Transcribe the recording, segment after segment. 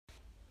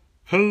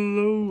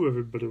Hello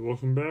everybody,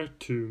 welcome back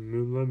to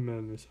Moonlight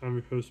Madness. I'm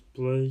your host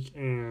Blake,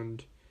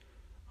 and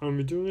I'm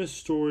be doing a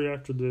story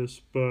after this,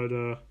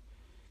 but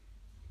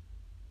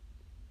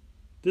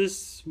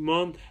this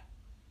month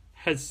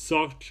has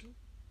sucked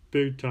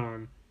big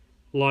time.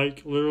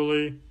 Like,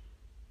 literally,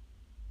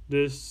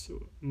 this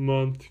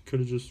month could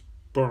have just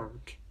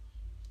burnt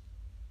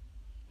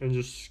and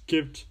just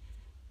skipped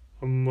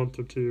a month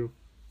or two.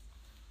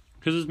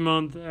 Because this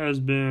month has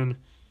been,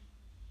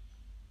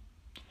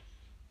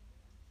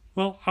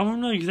 well, I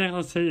don't know exactly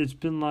how to say it. It's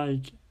been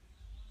like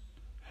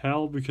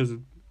hell, because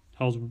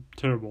hell's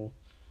terrible.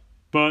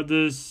 But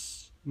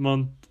this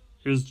month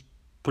is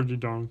pretty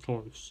darn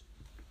close.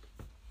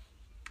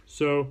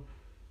 So,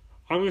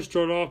 I'm going to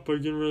start off by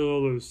getting rid of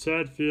all those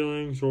sad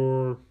feelings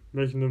or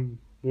making them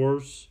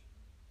worse,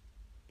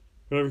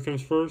 whatever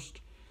comes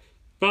first,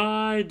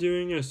 by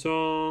doing a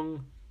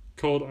song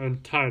called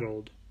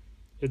Untitled.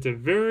 It's a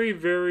very,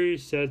 very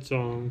sad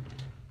song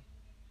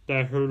that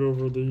I heard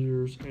over the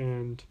years,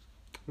 and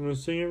I'm going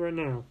to sing it right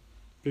now,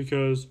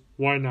 because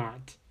why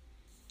not?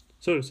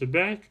 So, sit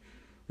back,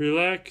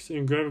 relax,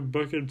 and grab a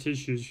bucket of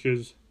tissues,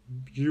 because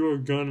you are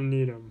going to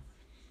need them.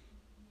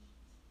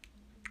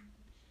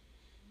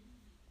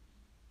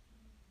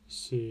 Let's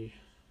see.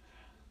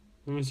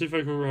 Let me see if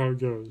I can remember how it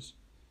goes.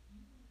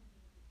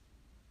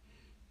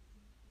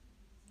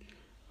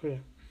 Oh, yeah.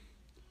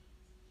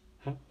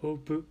 I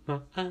open my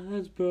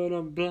eyes, but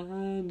I'm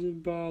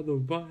blinded by the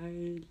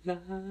white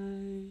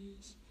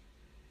lies.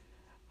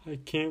 I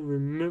can't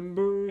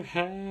remember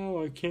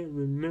how, I can't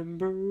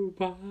remember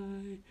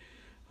why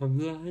I'm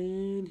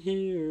lying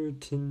here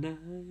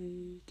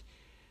tonight,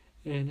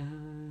 and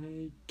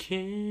I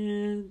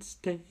can't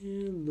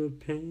stand the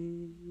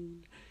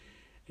pain,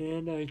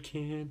 and I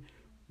can't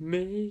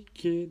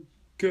make it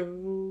go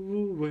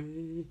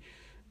away.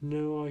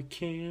 No, I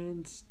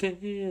can't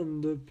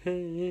stand the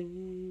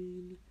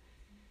pain.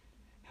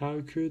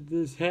 How could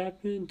this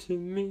happen to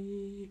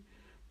me?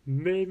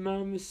 Made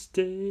my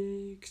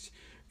mistakes,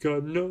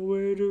 got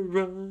nowhere to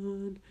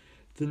run.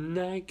 The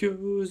night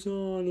goes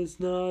on, it's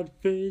not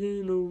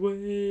fading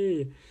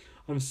away.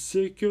 I'm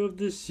sick of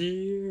this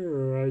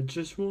year, I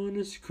just want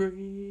to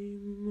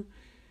scream.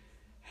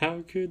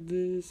 How could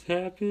this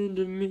happen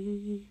to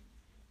me?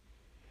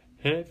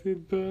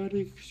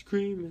 Everybody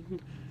screaming,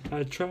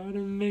 I try to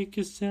make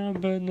a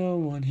sound, but no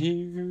one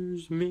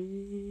hears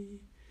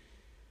me.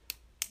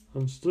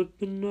 I'm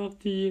slipping off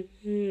the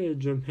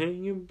edge, I'm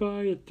hanging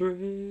by a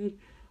thread.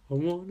 I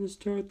want to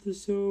start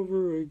this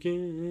over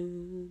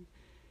again,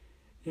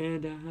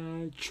 and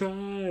I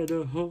try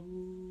to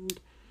hold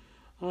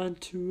on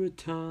to a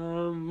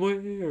time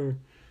where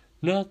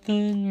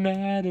nothing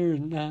mattered,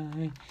 and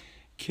I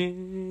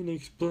can't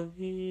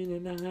explain,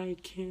 and I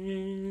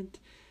can't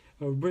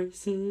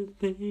erase the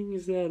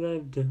things that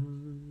I've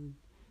done.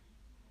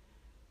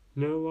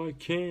 No, I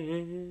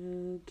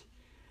can't.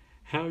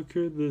 How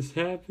could this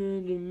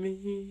happen to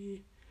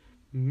me?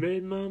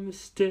 Made my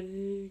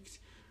mistakes,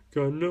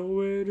 got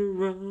nowhere to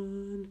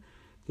run.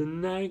 The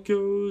night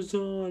goes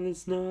on,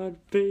 it's not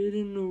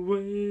fading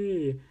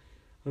away.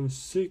 I'm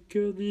sick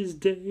of these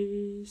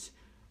days,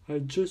 I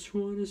just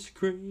want to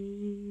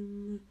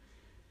scream.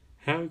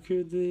 How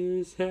could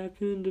this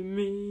happen to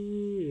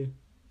me?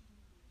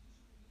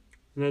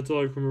 And that's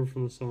all I can remember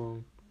from the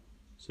song.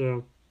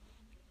 So,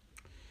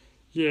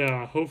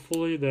 yeah,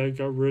 hopefully that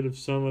got rid of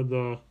some of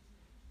the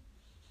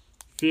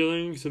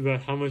feelings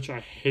about how much I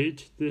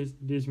hate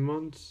these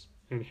months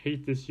and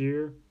hate this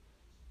year.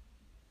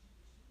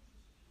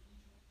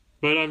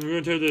 But I'm going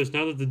to tell you this,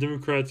 now that the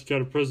Democrats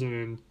got a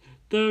president,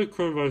 the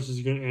coronavirus is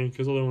going to end,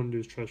 because all they want to do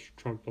is trash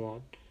Trump a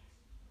lot.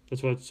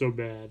 That's why it's so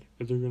bad.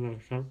 But they're going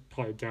to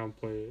probably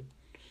downplay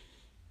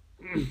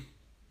it.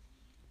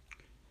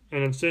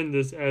 And I'm saying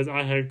this as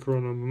I had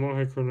corona, my mom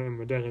had corona, and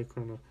my dad had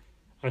corona.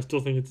 I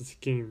still think it's a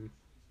scheme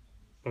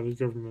by the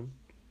government.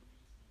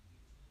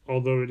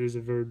 Although it is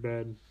a very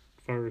bad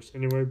virus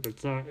anyway,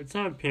 but it's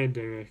not a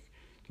pandemic.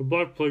 The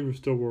Black Plague was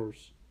still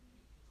worse.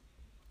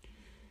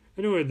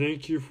 Anyway,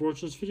 thank you for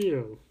watching this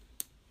video.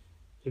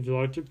 If you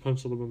liked it,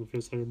 punch a little in the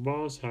face like a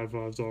boss. High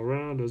fives all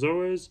around, as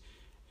always.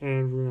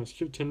 And we're going to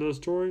skip to another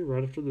story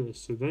right after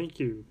this. So thank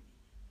you.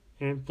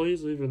 And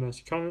please leave a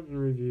nice comment and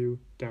review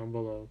down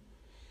below.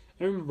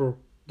 And remember,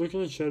 look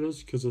in the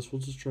shadows, because this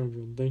was a stranger.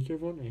 And thank you,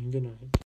 everyone, and good night.